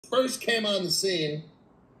first came on the scene,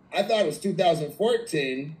 I thought it was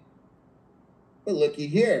 2014, but looky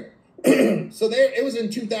here. So there, it was in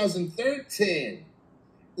 2013.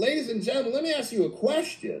 Ladies and gentlemen, let me ask you a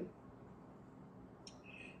question.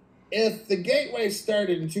 If the gateway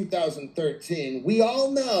started in 2013, we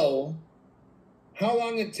all know how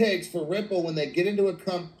long it takes for Ripple when they get into a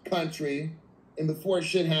country and before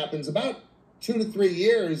shit happens. About 2 to 3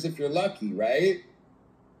 years if you're lucky, right?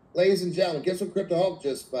 Ladies and gentlemen, guess what Crypto Hulk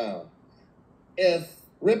just found? If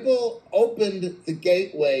Ripple opened the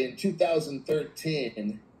gateway in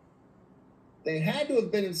 2013, they had to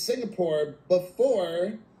have been in Singapore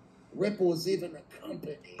before Ripple was even a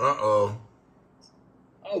company. Uh-oh.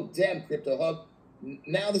 Oh, damn, Crypto Hulk.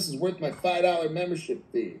 Now this is worth my $5 membership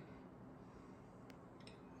fee.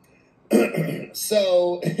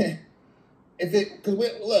 So,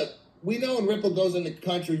 look, we know when Ripple goes into the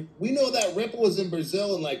country, we know that Ripple was in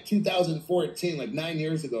Brazil in like 2014, like 9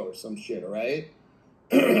 years ago or some shit, all right?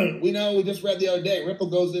 We know, we just read the other day, Ripple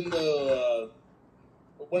goes into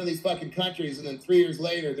one of these fucking countries, and then 3 years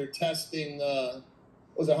later, they're testing,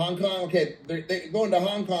 was it Hong Kong? Okay, they're going to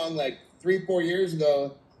Hong Kong like 3-4 years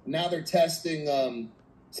ago. Now they're testing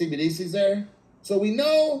CBDCs there. So we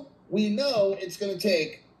know it's going to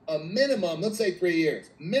take a minimum, let's say 3 years,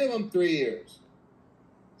 minimum 3 years.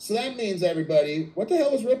 So that means, everybody, what the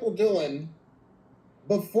hell was Ripple doing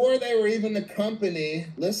before they were even a company?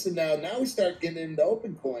 Listen now we start getting into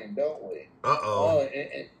OpenCoin, don't we? Uh-oh.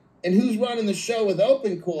 And who's running the show with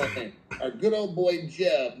OpenCoin? Our good old boy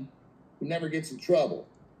Jeb, who never gets in trouble.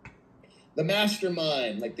 The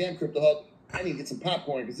mastermind. Like, damn, Crypto Hulk, I need to get some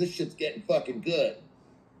popcorn because this shit's getting fucking good.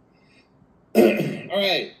 All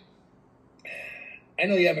right. I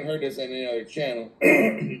know you haven't heard this on any other channel.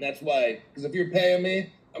 That's why. Because if you're paying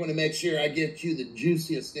me, I'm going to make sure I get you the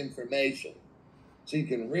juiciest information so you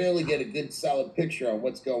can really get a good, solid picture on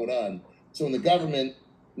what's going on. So when the government,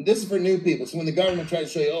 this is for new people, so when the government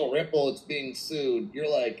tries to show you, oh, Ripple, it's being sued, you're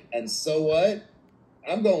like, and so what?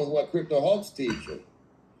 I'm going with what Crypto Hulk's teaching.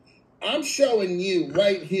 I'm showing you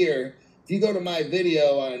right here, if you go to my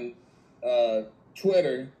video on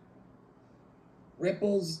Twitter,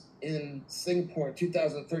 Ripple's in Singapore in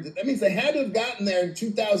 2013. That means they had to have gotten there in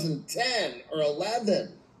 2010 or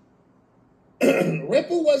 11.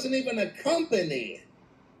 Ripple wasn't even a company.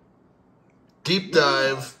 Deep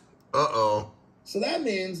dive. Uh-oh. So that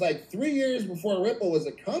means like 3 years before Ripple was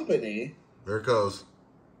a company, There it goes.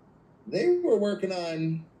 they were working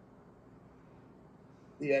on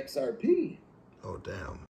the XRP. Oh, damn.